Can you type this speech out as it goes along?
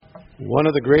One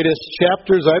of the greatest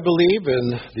chapters, I believe,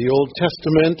 in the Old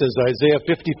Testament is Isaiah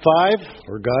 55,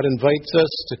 where God invites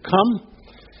us to come.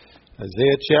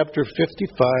 Isaiah chapter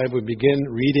 55, we begin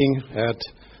reading at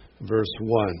verse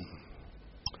 1.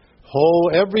 Ho,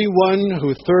 everyone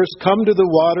who thirsts, come to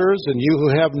the waters, and you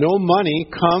who have no money,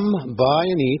 come, buy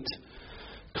and eat.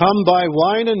 Come, buy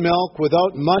wine and milk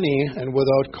without money and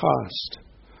without cost.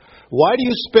 Why do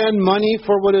you spend money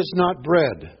for what is not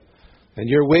bread, and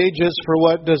your wages for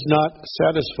what does not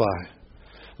satisfy?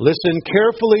 Listen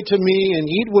carefully to me and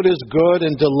eat what is good,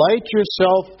 and delight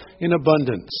yourself in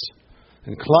abundance.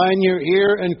 Incline your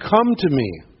ear and come to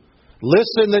me.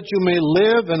 Listen that you may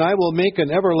live, and I will make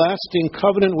an everlasting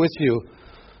covenant with you,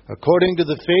 according to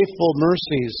the faithful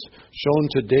mercies shown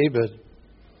to David.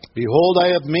 Behold, I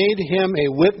have made him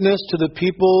a witness to the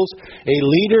peoples, a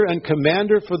leader and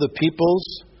commander for the peoples.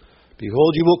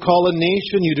 Behold, you will call a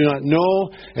nation you do not know,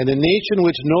 and a nation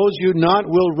which knows you not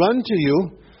will run to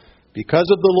you, because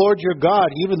of the Lord your God,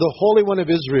 even the Holy One of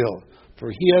Israel, for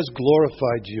he has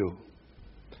glorified you.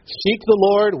 Seek the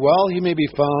Lord while he may be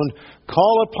found.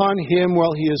 Call upon him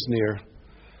while he is near.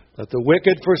 Let the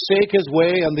wicked forsake his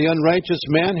way, and the unrighteous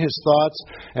man his thoughts,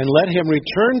 and let him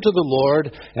return to the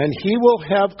Lord, and he will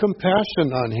have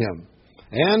compassion on him,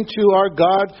 and to our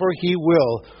God, for he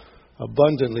will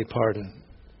abundantly pardon.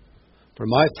 For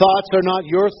my thoughts are not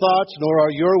your thoughts, nor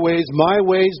are your ways my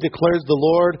ways, declares the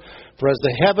Lord. For as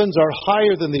the heavens are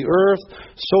higher than the earth,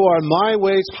 so are my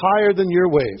ways higher than your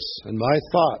ways, and my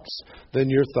thoughts than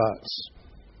your thoughts.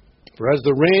 For as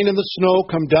the rain and the snow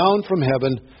come down from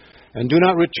heaven, and do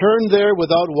not return there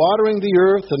without watering the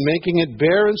earth, and making it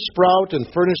bear and sprout, and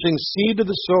furnishing seed to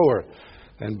the sower,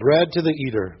 and bread to the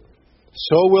eater,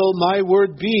 so will my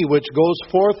word be which goes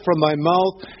forth from my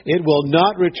mouth. It will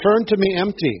not return to me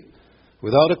empty,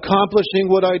 without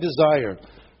accomplishing what I desire,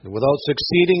 and without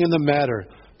succeeding in the matter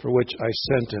for which I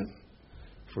sent it.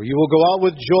 For you will go out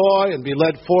with joy and be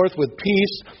led forth with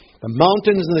peace. The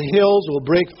mountains and the hills will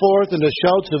break forth into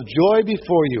shouts of joy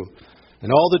before you,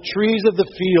 and all the trees of the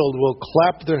field will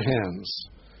clap their hands.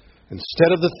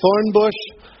 Instead of the thorn bush,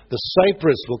 the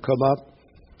cypress will come up,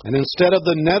 and instead of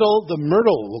the nettle, the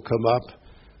myrtle will come up,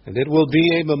 and it will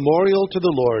be a memorial to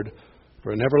the Lord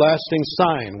for an everlasting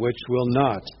sign which will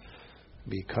not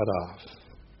be cut off.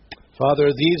 Father,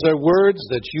 these are words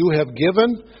that you have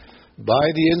given by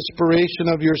the inspiration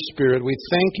of your Spirit. We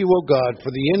thank you, O God, for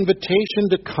the invitation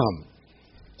to come.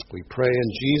 We pray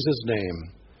in Jesus'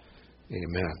 name.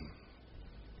 Amen.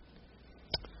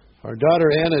 Our daughter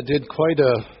Anna did quite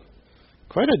a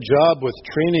job with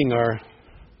training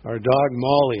our dog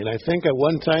Molly, and I think at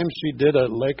one time she did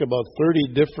about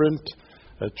 30 different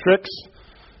tricks.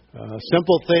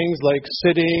 Simple things like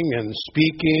sitting and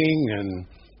speaking and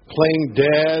playing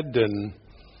dead and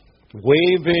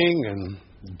waving and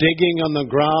digging on the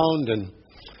ground. And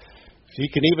you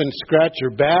can even scratch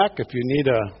your back if you need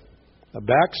a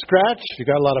back scratch. If you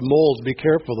got a lot of moles, be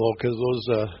careful though, because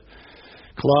those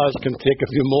claws can take a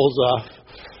few moles off.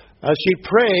 As she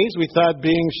prays, we thought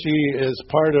being she is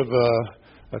part of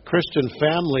a Christian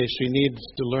family, she needs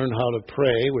to learn how to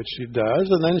pray, which she does,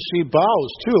 and then she bows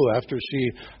too after she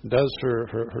does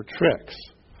her tricks.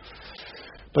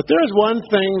 But there's one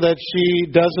thing that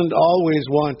she doesn't always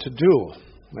want to do,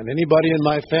 and anybody in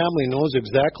my family knows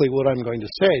exactly what I'm going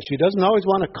to say. She doesn't always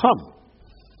want to come.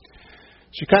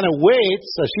 She kind of waits.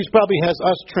 She probably has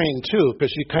us trained too,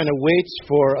 because she kind of waits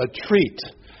for a treat.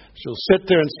 She'll sit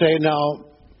there and say, now,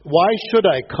 why should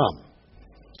I come?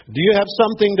 Do you have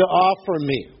something to offer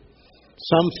me?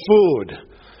 Some food?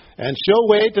 And she'll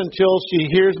wait until she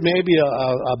hears maybe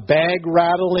a bag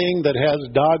rattling that has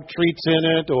dog treats in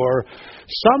it, or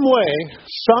some way,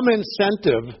 some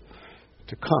incentive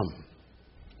to come.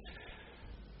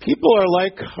 People are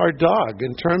like our dog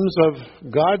in terms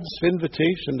of God's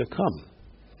invitation to come.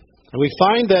 And we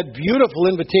find that beautiful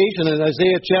invitation in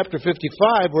Isaiah chapter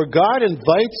 55, where God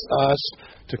invites us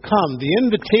to come. The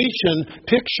invitation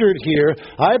pictured here,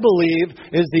 I believe,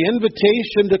 is the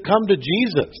invitation to come to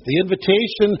Jesus, the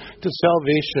invitation to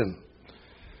salvation.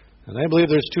 And I believe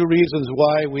there's two reasons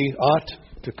why we ought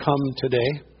to come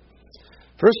today.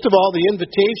 First of all, the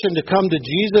invitation to come to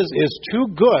Jesus is too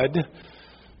good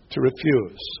to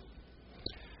refuse.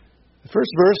 The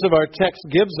first verse of our text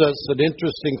gives us an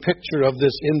interesting picture of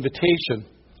this invitation.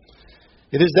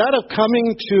 It is that of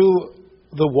coming to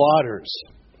the waters.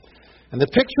 And the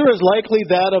picture is likely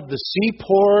that of the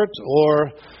seaport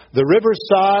or the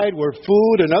riverside where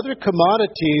food and other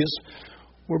commodities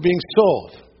were being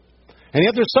sold. And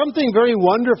yet there's something very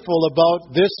wonderful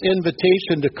about this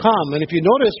invitation to come. And if you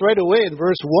notice right away in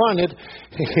verse 1,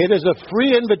 it is a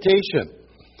free invitation.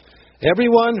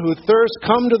 Everyone who thirsts,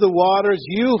 come to the waters.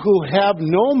 You who have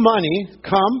no money,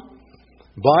 come,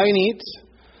 buy and eat.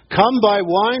 Come buy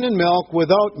wine and milk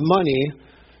without money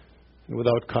and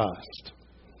without cost.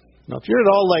 Now, if you're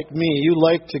at all like me, you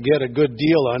like to get a good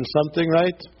deal on something,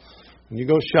 right? When you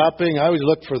go shopping, I always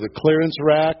look for the clearance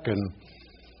rack and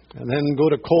then go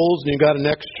to Kohl's and you got an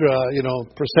extra,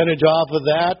 percentage off of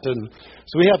that. And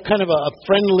so we have kind of a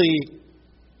friendly,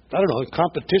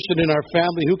 competition in our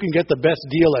family who can get the best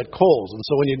deal at Kohl's. And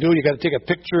so when you do, you got to take a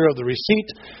picture of the receipt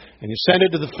and you send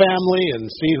it to the family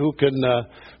and see who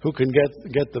can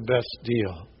get the best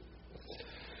deal.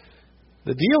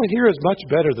 The deal here is much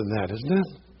better than that, isn't it?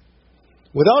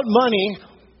 Without money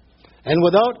and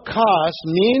without cost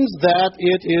means that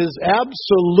it is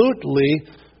absolutely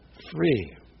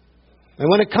free.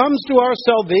 And when it comes to our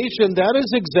salvation, that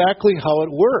is exactly how it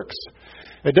works.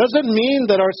 It doesn't mean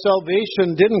that our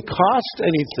salvation didn't cost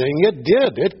anything. It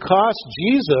did. It cost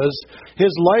Jesus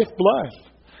his lifeblood.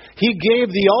 He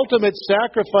gave the ultimate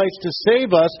sacrifice to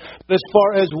save us. But as far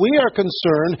as we are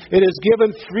concerned, it is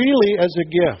given freely as a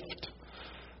gift.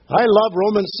 I love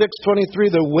Romans 6:23.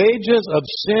 The wages of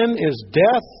sin is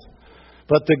death,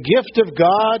 but the gift of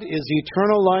God is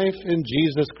eternal life in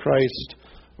Jesus Christ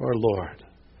our Lord.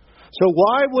 So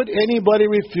why would anybody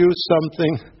refuse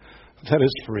something that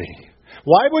is free?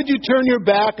 Why would you turn your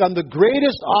back on the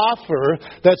greatest offer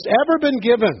that's ever been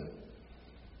given?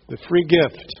 The free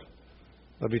gift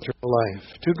of eternal life.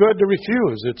 Too good to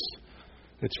refuse.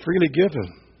 It's freely given.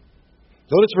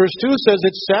 Notice verse 2 says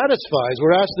it satisfies.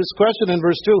 We're asked this question in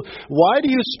verse 2. Why do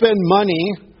you spend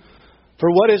money for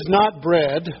what is not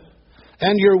bread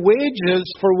and your wages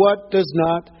for what does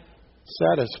not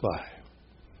satisfy?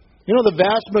 The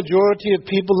vast majority of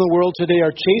people in the world today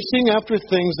are chasing after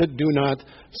things that do not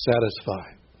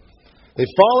satisfy.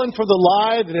 They've fallen for the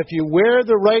lie that if you wear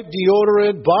the right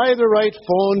deodorant, buy the right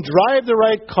phone, drive the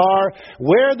right car,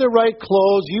 wear the right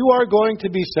clothes, you are going to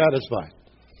be satisfied.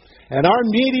 And our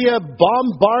media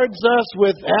bombards us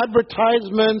with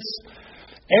advertisements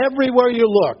everywhere you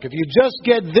look. If you just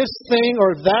get this thing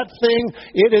or that thing,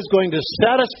 it is going to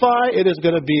satisfy, it is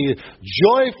going to be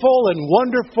joyful and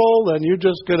wonderful, and you're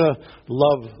just going to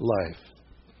love life.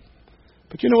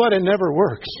 But you know what? It never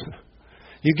works.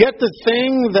 You get the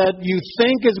thing that you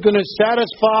think is going to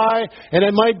satisfy, and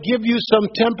it might give you some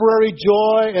temporary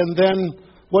joy, and then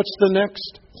what's the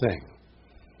next thing?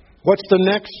 What's the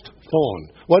next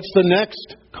phone? What's the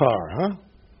next car,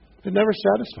 It never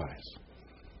satisfies.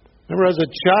 Remember, as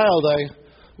a child, I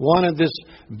wanted this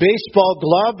baseball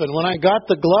glove, and when I got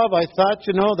the glove, I thought,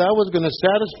 that was going to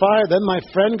satisfy. Then my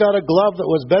friend got a glove that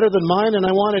was better than mine, and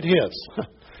I wanted his.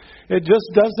 It just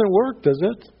doesn't work, does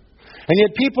it? And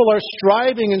yet people are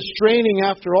striving and straining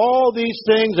after all these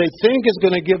things they think is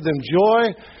going to give them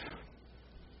joy.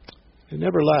 It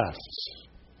never lasts.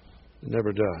 It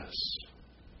never does.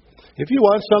 If you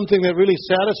want something that really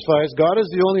satisfies, God is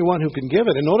the only one who can give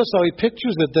it. And notice how he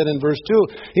pictures it then in verse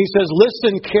 2. He says,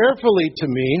 listen carefully to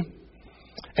me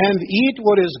and eat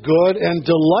what is good and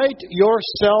delight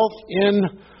yourself in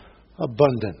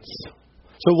abundance.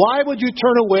 So why would you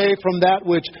turn away from that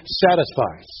which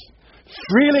satisfies?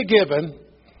 Freely given,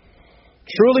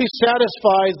 truly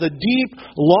satisfies the deep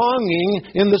longing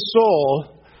in the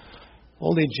soul.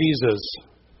 Only Jesus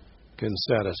can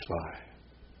satisfy.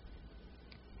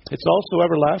 It's also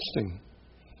everlasting.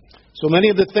 So many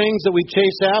of the things that we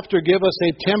chase after give us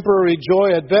a temporary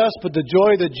joy at best, but the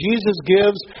joy that Jesus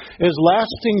gives is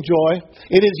lasting joy.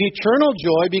 It is eternal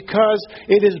joy because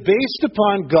it is based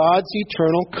upon God's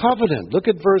eternal covenant. Look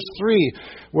at verse 3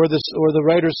 where the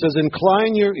writer says,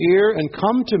 incline your ear and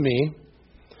come to me.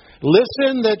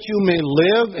 Listen that you may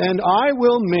live, and I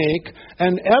will make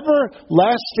an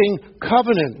everlasting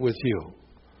covenant with you,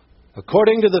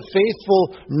 according to the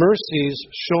faithful mercies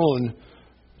shown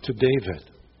to David.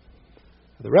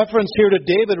 The reference here to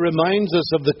David reminds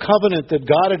us of the covenant that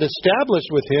God had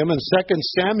established with him in 2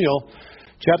 Samuel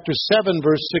chapter 7,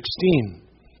 verse 16,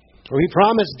 where he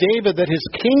promised David that his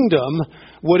kingdom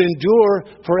would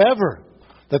endure forever,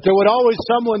 that there would always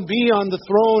someone be on the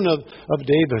throne of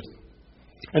David.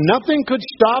 And nothing could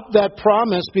stop that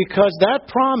promise because that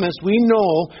promise, we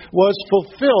know, was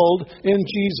fulfilled in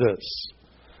Jesus.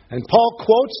 And Paul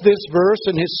quotes this verse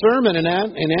in his sermon in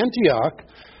Antioch,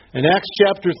 in Acts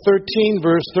chapter 13,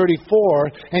 verse 34,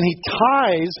 and he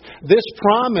ties this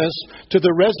promise to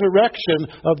the resurrection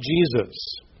of Jesus.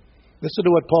 Listen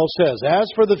to what Paul says. As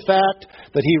for the fact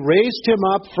that he raised him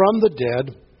up from the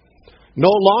dead,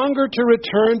 no longer to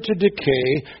return to decay,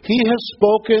 he has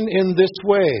spoken in this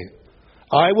way.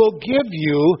 I will give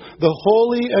you the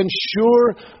holy and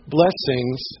sure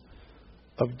blessings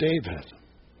of David.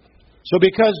 So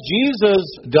because Jesus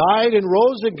died and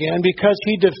rose again, because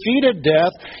He defeated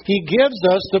death, He gives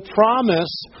us the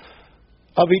promise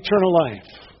of eternal life.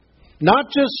 Not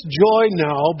just joy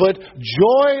now, but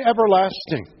joy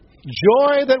everlasting.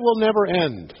 Joy that will never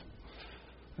end.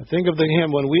 I think of the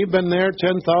hymn, when we've been there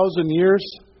 10,000 years,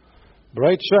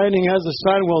 bright shining as the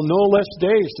sun, will no less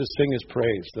days to sing His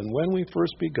praise than when we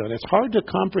first begun. It's hard to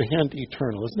comprehend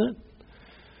eternal, isn't it?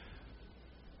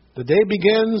 The day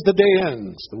begins, the day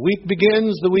ends. The week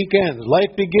begins, the week ends.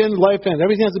 Life begins, life ends.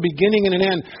 Everything has a beginning and an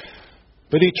end.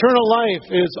 But eternal life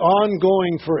is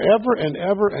ongoing forever and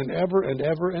ever and ever and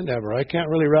ever and ever. I can't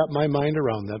really wrap my mind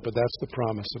around that, but that's the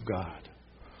promise of God.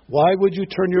 Why would you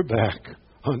turn your back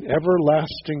on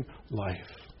everlasting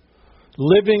life?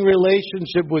 Living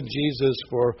relationship with Jesus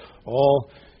for all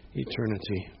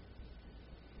eternity.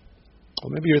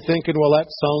 Well, maybe you're thinking, well, that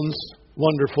sounds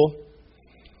wonderful.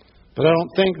 But I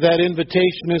don't think that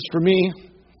invitation is for me.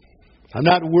 I'm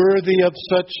not worthy of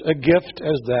such a gift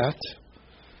as that.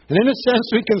 And in a sense,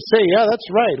 we can say, yeah,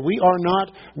 that's right. We are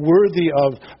not worthy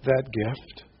of that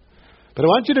gift. But I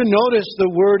want you to notice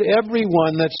the word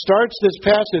everyone that starts this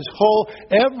passage. Ho,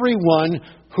 everyone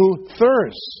who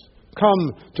thirsts,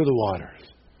 come to the waters.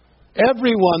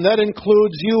 Everyone, that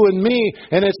includes you and me.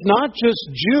 And it's not just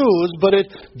Jews, but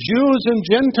it's Jews and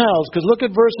Gentiles. Because look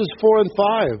at verses 4 and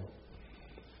 5.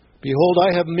 Behold,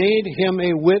 I have made him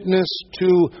a witness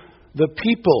to the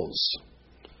peoples,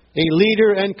 a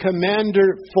leader and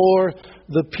commander for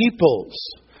the peoples.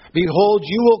 Behold,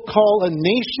 you will call a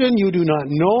nation you do not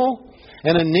know,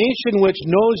 and a nation which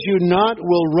knows you not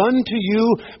will run to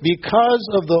you because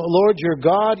of the Lord your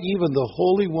God, even the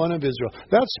Holy One of Israel.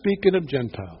 That's speaking of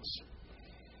Gentiles.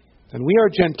 And we are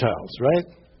Gentiles, right?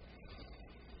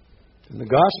 And the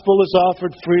gospel is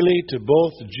offered freely to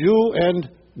both Jew and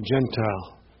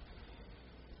Gentile.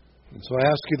 And so I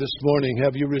ask you this morning,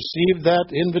 have you received that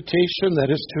invitation that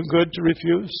is too good to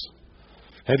refuse?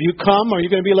 Have you come, or are you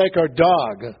going to be like our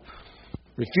dog,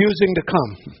 refusing to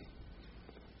come?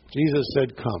 Jesus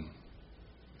said, come.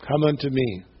 Come unto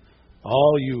me,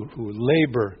 all you who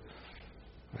labor,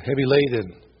 are heavy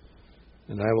laden,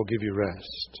 and I will give you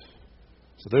rest.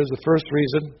 So there's the first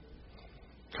reason.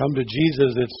 Come to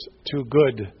Jesus, it's too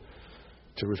good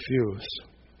to refuse.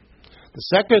 The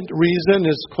second reason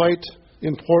is quite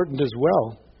important as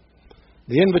well.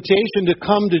 The invitation to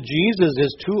come to Jesus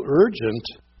is too urgent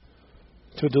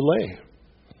to delay.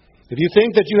 If you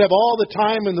think that you have all the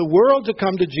time in the world to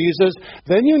come to Jesus,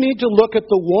 then you need to look at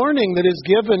the warning that is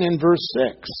given in verse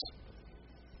 6.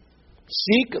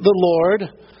 Seek the Lord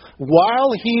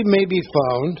while He may be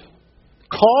found.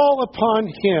 Call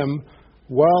upon Him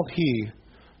while He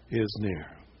is near.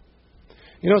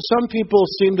 You know, some people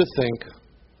seem to think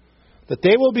that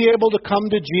they will be able to come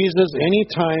to Jesus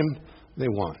anytime they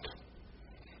want.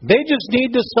 They just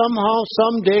need to somehow,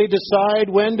 someday decide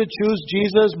when to choose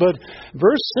Jesus. But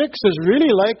verse 6 is really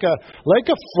like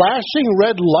a flashing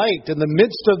red light in the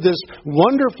midst of this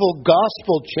wonderful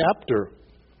gospel chapter.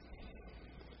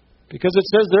 Because it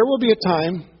says there will be a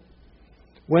time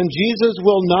when Jesus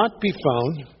will not be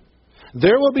found.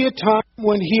 There will be a time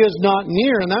when He is not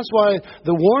near. And that's why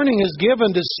the warning is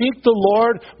given to seek the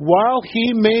Lord while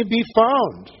He may be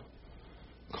found.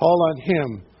 Call on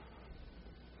Him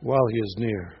while He is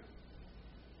near.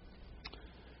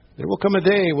 There will come a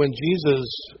day when Jesus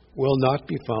will not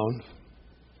be found.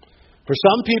 For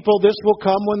some people, this will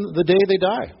come when the day they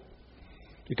die.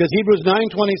 Because Hebrews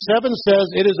 9:27 says,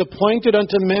 it is appointed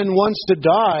unto men once to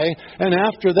die, and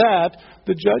after that,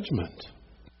 the judgment.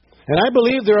 And I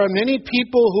believe there are many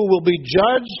people who will be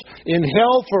judged in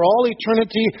hell for all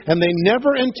eternity, and they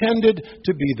never intended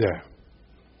to be there.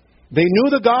 They knew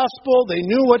the gospel, they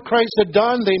knew what Christ had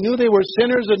done, they knew they were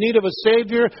sinners in need of a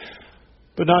Savior,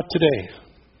 but not today.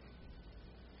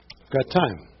 I've got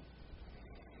time.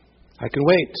 I can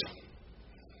wait.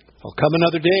 I'll come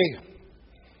another day.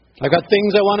 I got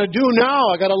things I want to do now.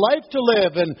 I got a life to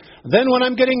live, and then when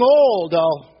I'm getting old,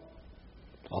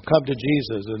 I'll come to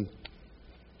Jesus, and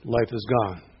life is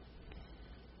gone.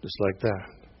 Just like that.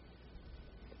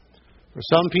 For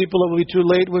some people, it will be too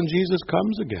late when Jesus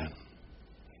comes again.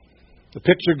 The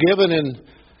picture given in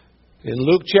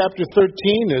Luke chapter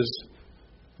 13 is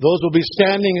those will be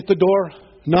standing at the door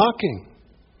knocking,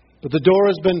 but the door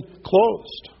has been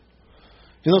closed.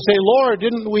 And they'll say, Lord,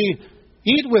 didn't we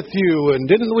eat with you, and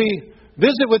didn't we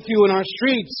visit with you in our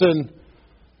streets? And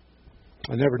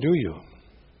I never knew you.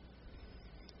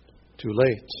 Too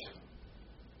late.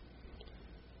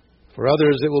 For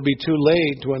others, it will be too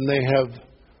late when they have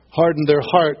hardened their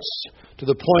hearts to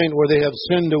the point where they have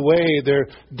sinned away their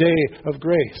day of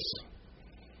grace.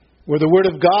 where the Word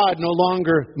of God no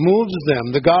longer moves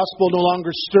them, the gospel no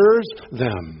longer stirs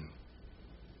them.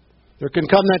 There can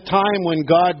come that time when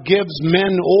God gives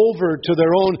men over to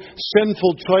their own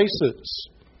sinful choices,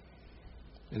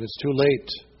 and it's too late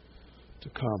to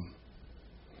come.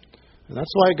 And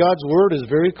that's why God's Word is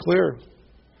very clear.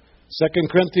 2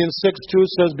 Corinthians 6:2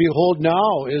 says, "Behold,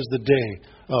 now is the day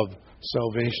of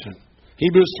salvation."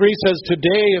 Hebrews 3 says,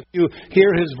 "Today, if you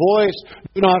hear His voice,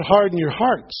 do not harden your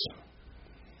hearts."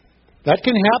 That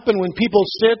can happen when people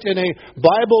sit in a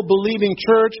Bible-believing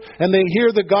church and they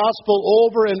hear the gospel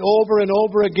over and over and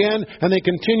over again, and they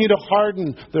continue to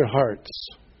harden their hearts,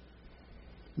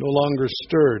 no longer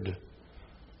stirred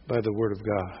by the Word of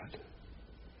God.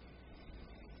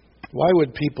 Why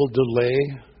would people delay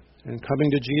in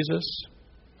coming to Jesus?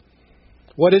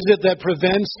 What is it that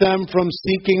prevents them from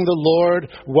seeking the Lord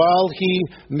while He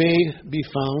may be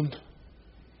found?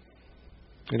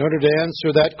 In order to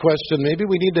answer that question, maybe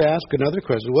we need to ask another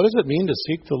question. What does it mean to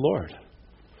seek the Lord?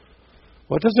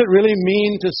 What does it really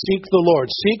mean to seek the Lord?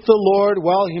 Seek the Lord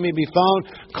while He may be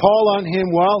found. Call on Him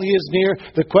while He is near.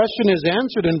 The question is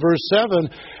answered in verse 7.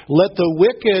 Let the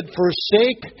wicked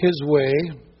forsake his way,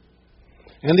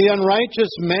 and the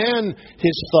unrighteous man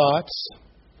his thoughts,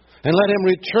 and let him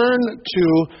return to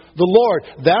the Lord.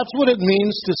 That's what it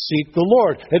means to seek the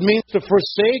Lord. It means to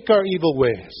forsake our evil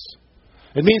ways.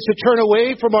 It means to turn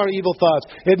away from our evil thoughts.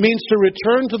 It means to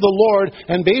return to the Lord.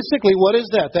 And basically, what is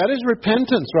that? That is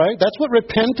repentance, right? That's what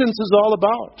repentance is all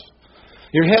about.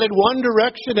 You're headed one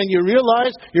direction and you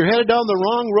realize you're headed down the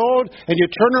wrong road, and you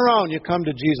turn around, you come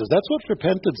to Jesus. That's what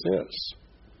repentance is.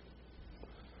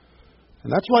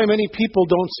 And that's why many people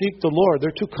don't seek the Lord.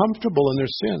 They're too comfortable in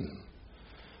their sin.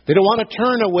 They don't want to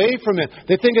turn away from it.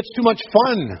 They think it's too much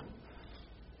fun.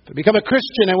 To become a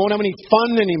Christian, I won't have any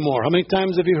fun anymore. How many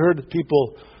times have you heard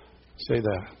people say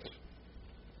that?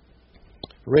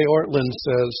 Ray Ortlund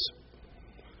says,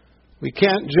 we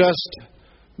can't just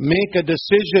make a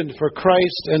decision for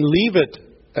Christ and leave it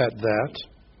at that.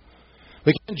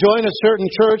 We can't join a certain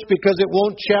church because it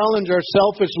won't challenge our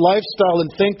selfish lifestyle and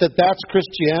think that that's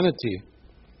Christianity.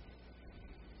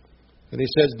 And he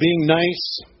says, being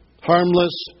nice,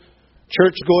 harmless,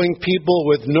 church-going people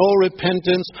with no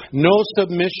repentance, no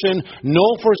submission,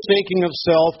 no forsaking of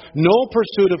self, no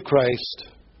pursuit of Christ,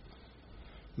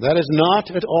 that is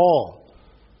not at all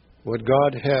what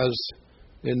God has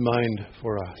in mind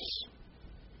for us.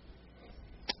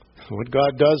 What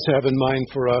God does have in mind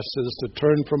for us is to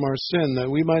turn from our sin, that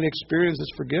we might experience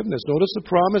His forgiveness. Notice the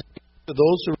promise to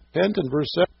those who repent in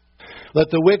verse 7. Let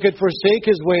the wicked forsake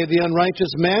his way, the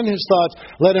unrighteous man his thoughts.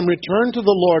 Let him return to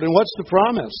the Lord. And what's the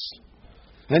promise?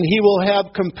 And He will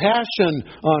have compassion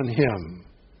on him.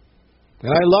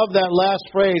 And I love that last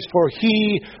phrase, for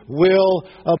He will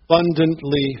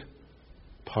abundantly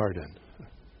pardon.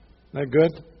 Isn't that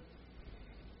good?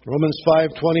 Romans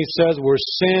 5:20 says, where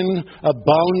sin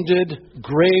abounded,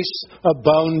 grace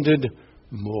abounded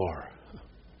more.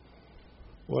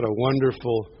 What a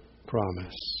wonderful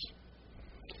promise.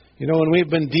 You know, when we've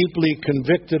been deeply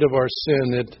convicted of our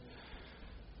sin, it's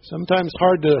sometimes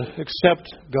hard to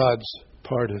accept God's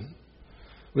pardon.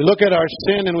 We look at our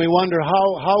sin and we wonder,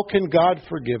 how can God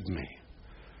forgive me?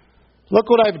 Look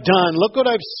what I've done. Look what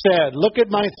I've said. Look at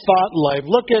my thought life.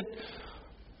 Look at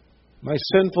my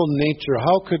sinful nature.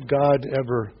 How could God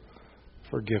ever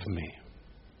forgive me?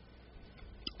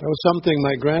 That was something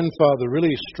my grandfather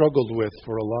really struggled with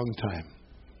for a long time.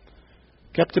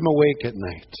 Kept him awake at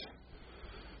night.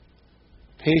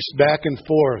 Paced back and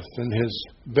forth in his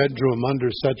bedroom under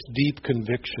such deep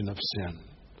conviction of sin.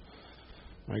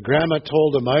 My grandma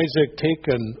told him, Isaac, take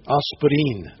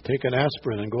an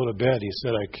aspirin and go to bed. He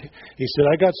said,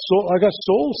 I got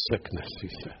soul sickness, he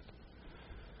said.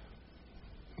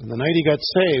 And the night he got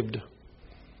saved,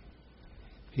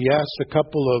 he asked a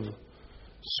couple of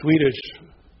Swedish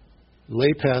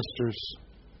lay pastors,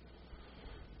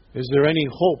 is there any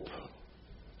hope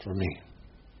for me?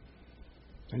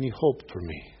 Any hope for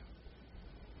me?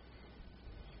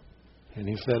 And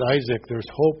he said, Isaac, there's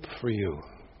hope for you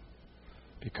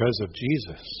because of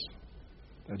Jesus.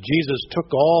 That Jesus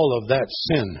took all of that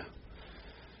sin,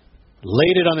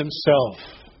 laid it on Himself,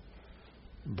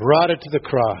 brought it to the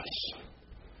cross.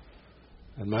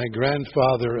 And my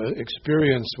grandfather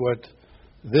experienced what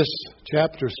this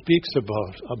chapter speaks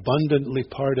about, abundantly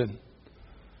pardon,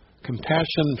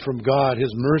 compassion from God,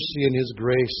 His mercy and His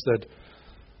grace that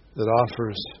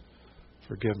offers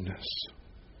forgiveness.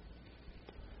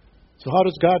 So how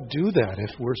does God do that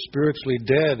if we're spiritually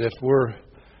dead, if we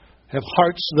have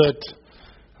hearts that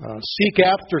seek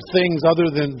after things other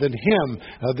than Him?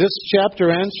 This chapter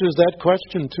answers that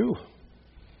question too.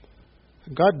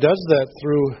 God does that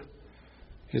through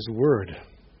His Word.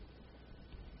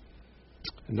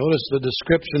 And notice the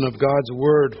description of God's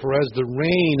Word. For as the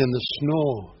rain and the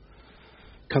snow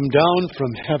come down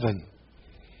from heaven,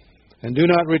 and do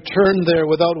not return there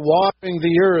without watering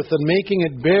the earth and making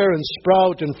it bear and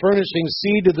sprout and furnishing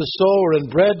seed to the sower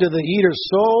and bread to the eater,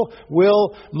 so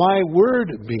will my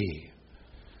word be,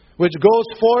 which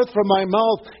goes forth from my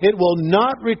mouth. It will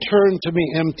not return to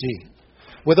me empty,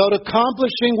 without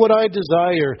accomplishing what I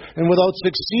desire and without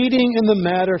succeeding in the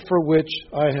matter for which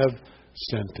I have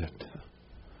sent it.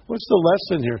 What's the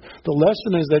lesson here? The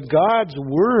lesson is that God's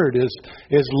Word is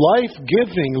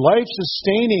life-giving,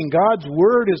 life-sustaining. God's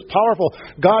Word is powerful.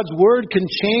 God's Word can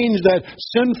change that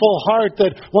sinful heart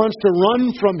that wants to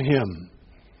run from Him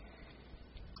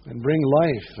and bring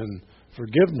life and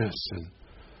forgiveness and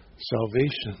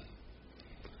salvation.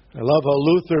 I love how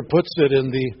Luther puts it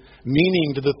in the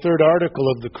meaning to the third article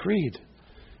of the Creed.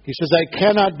 He says, I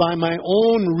cannot by my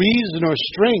own reason or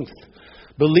strength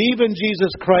believe in Jesus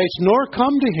Christ, nor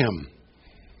come to Him.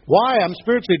 Why? I'm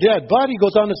spiritually dead. But he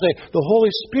goes on to say, the Holy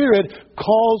Spirit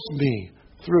calls me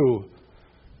through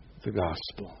the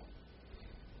gospel.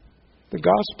 The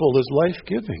gospel is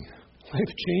life-giving,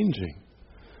 life-changing.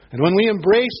 And when we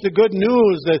embrace the good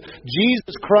news that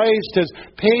Jesus Christ has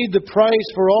paid the price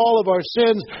for all of our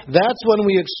sins, that's when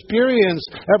we experience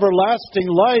everlasting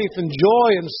life and joy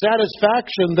and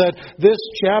satisfaction that this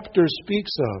chapter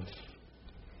speaks of.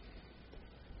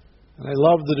 And I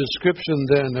love the description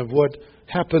then of what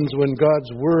happens when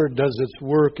God's Word does its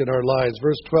work in our lives.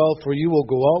 Verse 12, for you will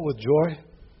go out with joy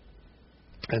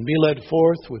and be led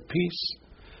forth with peace.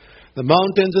 The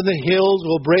mountains and the hills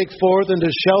will break forth into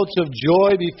shouts of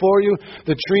joy before you.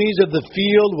 The trees of the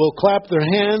field will clap their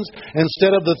hands.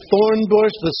 Instead of the thorn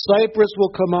bush, the cypress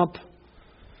will come up.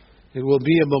 It will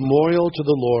be a memorial to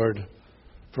the Lord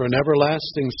for an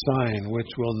everlasting sign which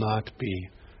will not be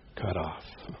cut off.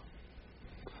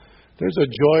 There's a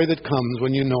joy that comes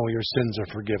when you know your sins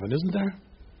are forgiven, isn't there?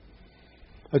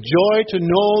 A joy to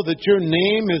know that your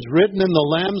name is written in the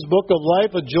Lamb's Book of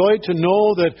Life. A joy to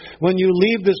know that when you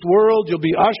leave this world, you'll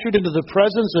be ushered into the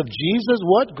presence of Jesus.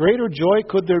 What greater joy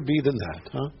could there be than that,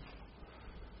 huh?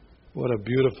 What a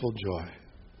beautiful joy.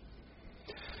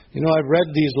 You know, I've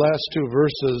read these last two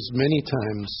verses many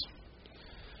times.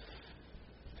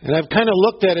 And I've kind of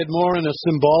looked at it more in a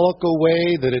symbolical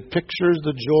way, that it pictures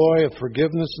the joy of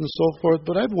forgiveness and so forth.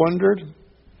 But I've wondered,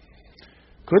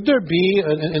 could there be,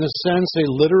 in a sense, a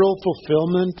literal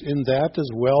fulfillment in that as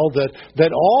well?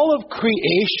 That all of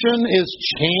creation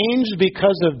is changed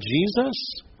because of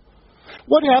Jesus?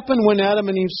 What happened when Adam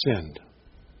and Eve sinned?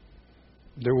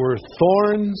 There were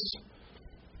thorns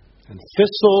and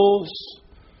thistles.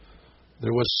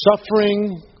 There was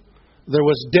suffering. There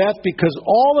was death because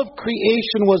all of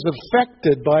creation was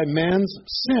affected by man's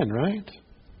sin, right?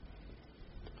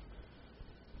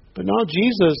 But now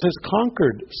Jesus has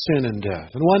conquered sin and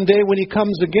death. And one day when He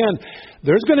comes again,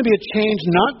 there's going to be a change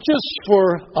not just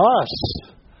for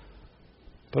us,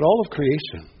 but all of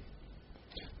creation.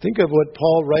 Think of what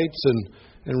Paul writes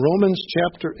in Romans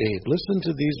chapter 8. Listen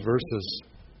to these verses.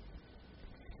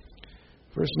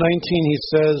 Verse 19, he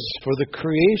says, for the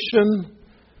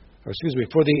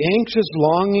anxious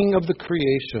longing of the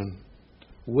creation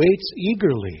waits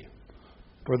eagerly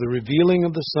for the revealing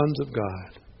of the sons of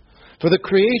God. For the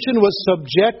creation was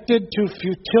subjected to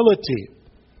futility,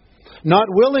 not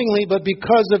willingly, but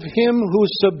because of Him who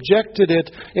subjected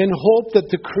it, in hope that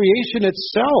the creation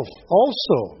itself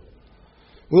also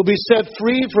will be set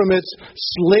free from its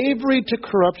slavery to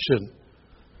corruption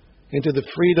into the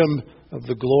freedom of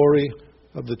the glory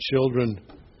of the children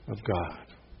of God.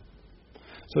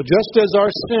 So just as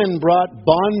our sin brought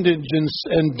bondage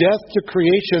and death to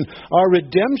creation, our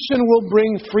redemption will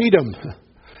bring freedom.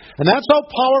 And that's how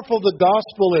powerful the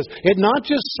gospel is. It not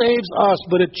just saves us,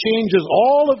 but it changes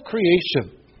all of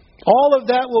creation. All of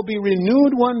that will be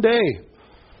renewed one day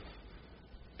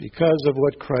because of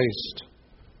what Christ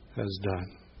has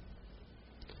done.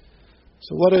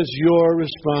 So what is your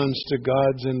response to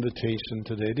God's invitation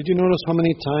today? Did you notice how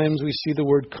many times we see the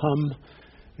word come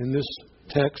in this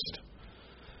text?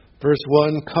 Verse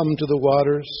 1, come to the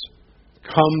waters,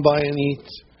 come buy and eat,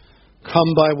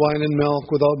 come buy wine and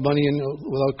milk without money and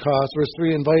without cost. Verse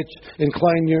 3,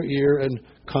 incline your ear and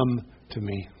come to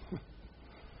me.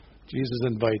 Jesus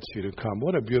invites you to come.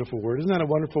 What a beautiful word. Isn't that a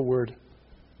wonderful word?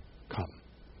 Come.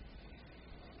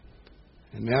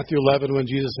 In Matthew 11, when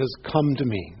Jesus says, come to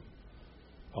me,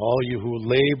 all you who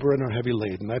labor and are heavy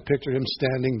laden, I picture Him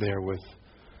standing there with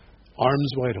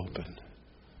arms wide open.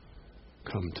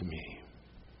 Come to me.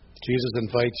 Jesus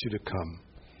invites you to come.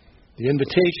 The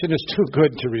invitation is too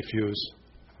good to refuse.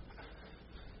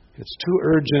 It's too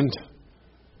urgent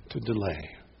to delay.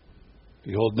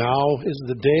 Behold, now is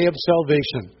the day of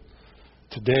salvation.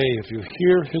 Today, if you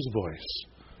hear His voice,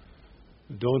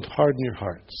 don't harden your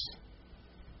hearts.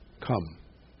 Come.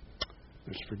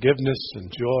 There's forgiveness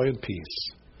and joy and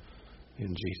peace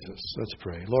in Jesus. Let's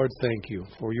pray. Lord, thank You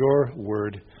for Your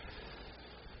word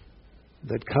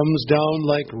that comes down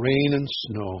like rain and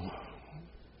snow,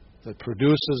 that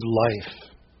produces life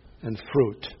and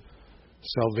fruit,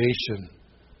 salvation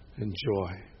and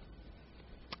joy.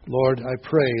 Lord, I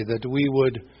pray that we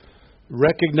would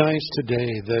recognize today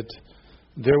that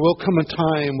there will come a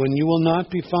time when You will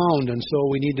not be found, and so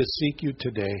we need to seek You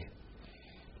today.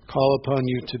 Call upon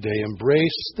You today.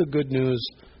 Embrace the good news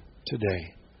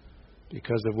today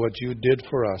because of what You did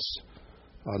for us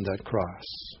on that cross.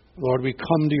 Lord, we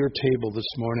come to Your table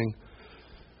this morning.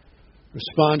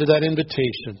 Respond to that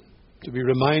invitation to be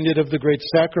reminded of the great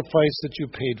sacrifice that You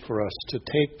paid for us, to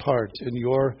take part in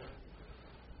Your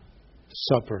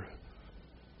supper,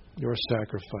 Your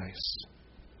sacrifice.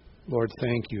 Lord,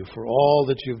 thank You for all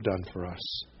that You've done for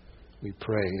us. We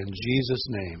pray in Jesus'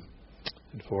 name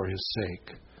and for His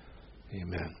sake.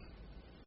 Amen.